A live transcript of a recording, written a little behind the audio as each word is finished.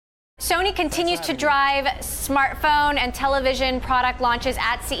Sony continues to drive smartphone and television product launches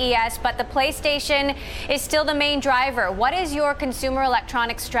at CES, but the PlayStation is still the main driver. What is your consumer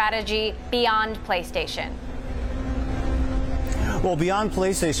electronics strategy beyond PlayStation? Well, beyond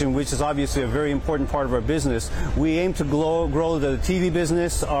PlayStation, which is obviously a very important part of our business, we aim to grow the TV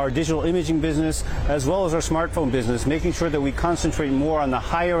business, our digital imaging business, as well as our smartphone business, making sure that we concentrate more on the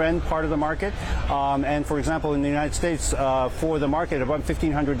higher end part of the market. And for example, in the United States, for the market, about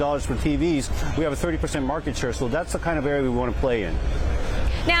 $1,500 for TVs, we have a 30% market share. So that's the kind of area we want to play in.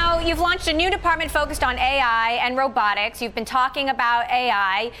 Now, you've launched a new department focused on AI and robotics. You've been talking about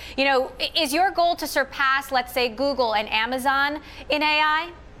AI. You know, is your goal to surpass, let's say, Google and Amazon in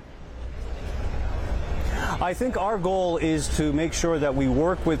AI? I think our goal is to make sure that we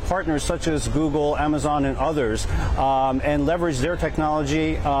work with partners such as Google, Amazon, and others, and leverage their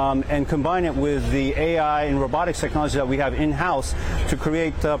technology and combine it with the AI and robotics technology that we have in-house to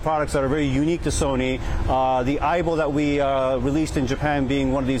create products that are very unique to Sony. The Aibo that we released in Japan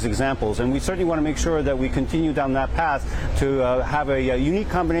being one of these examples. And we certainly want to make sure that we continue down that path to have a unique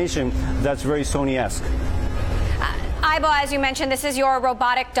combination that's very Sony-esque. Aibo, as you mentioned, this is your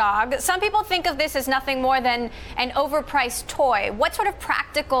robotic dog. Some people think of this as nothing more than an overpriced toy. What sort of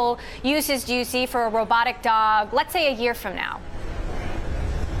practical uses do you see for a robotic dog, let's say a year from now?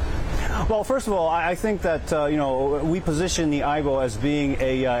 Well, first of all, I think that we position the Aibo as being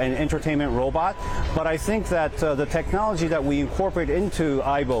an entertainment robot, but I think that the technology that we incorporate into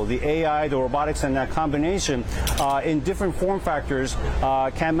Aibo, the AI, the robotics, and that combination in different form factors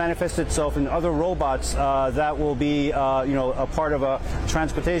can manifest itself in other robots that will be a part of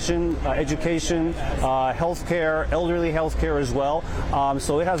transportation, education, healthcare, elderly healthcare as well.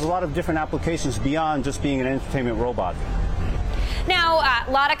 So it has a lot of different applications beyond just being an entertainment robot. Now,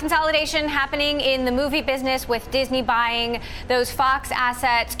 a lot of consolidation happening in the movie business with Disney buying those Fox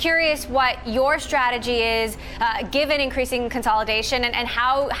assets. Curious what your strategy is given increasing consolidation, and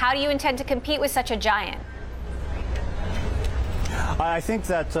how do you intend to compete with such a giant? I think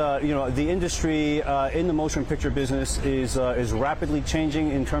that the industry in the motion picture business is rapidly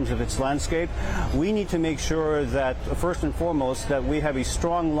changing in terms of its landscape. We need to make sure that first and foremost that we have a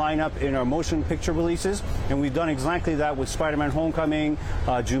strong lineup in our motion picture releases, and we've done exactly that with Spider-Man: Homecoming,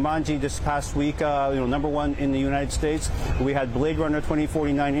 Jumanji this past week, #1 in the United States. We had Blade Runner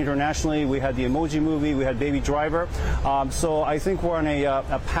 2049 internationally. We had the Emoji Movie. We had Baby Driver. So I think we're on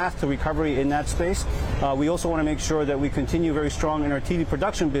a path to recovery in that space. We also want to make sure that we continue very strong in our TV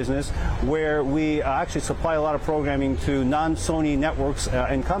production business, where we actually supply a lot of programming to non-Sony networks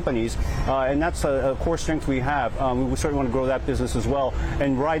and companies, and that's a core strength we have. We certainly want to grow that business as well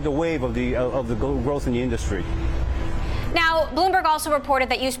and ride the wave of the growth in the industry. Now, Bloomberg also reported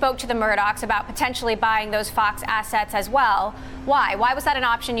that you spoke to the Murdochs about potentially buying those Fox assets as well. Why? Why was that an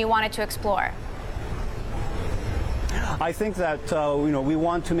option you wanted to explore? I think that we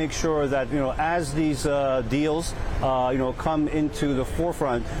want to make sure that as these deals come into the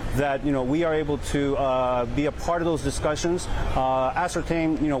forefront, that we are able to be a part of those discussions,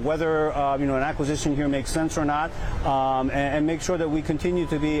 ascertain whether an acquisition here makes sense or not, and make sure that we continue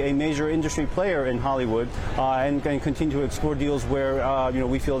to be a major industry player in Hollywood, and continue to explore deals where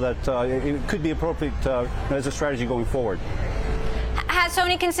we feel that it could be appropriate as a strategy going forward. Has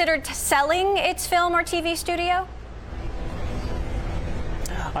Sony considered selling its film or TV studio?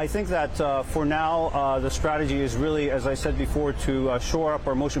 I think that for now, the strategy is really, as I said before, to shore up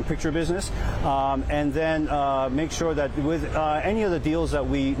our motion picture business, and then make sure that with any of the deals that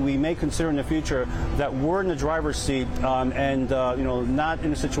we may consider in the future, that we're in the driver's seat, and not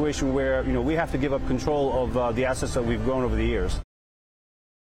in a situation where we have to give up control of the assets that we've grown over the years.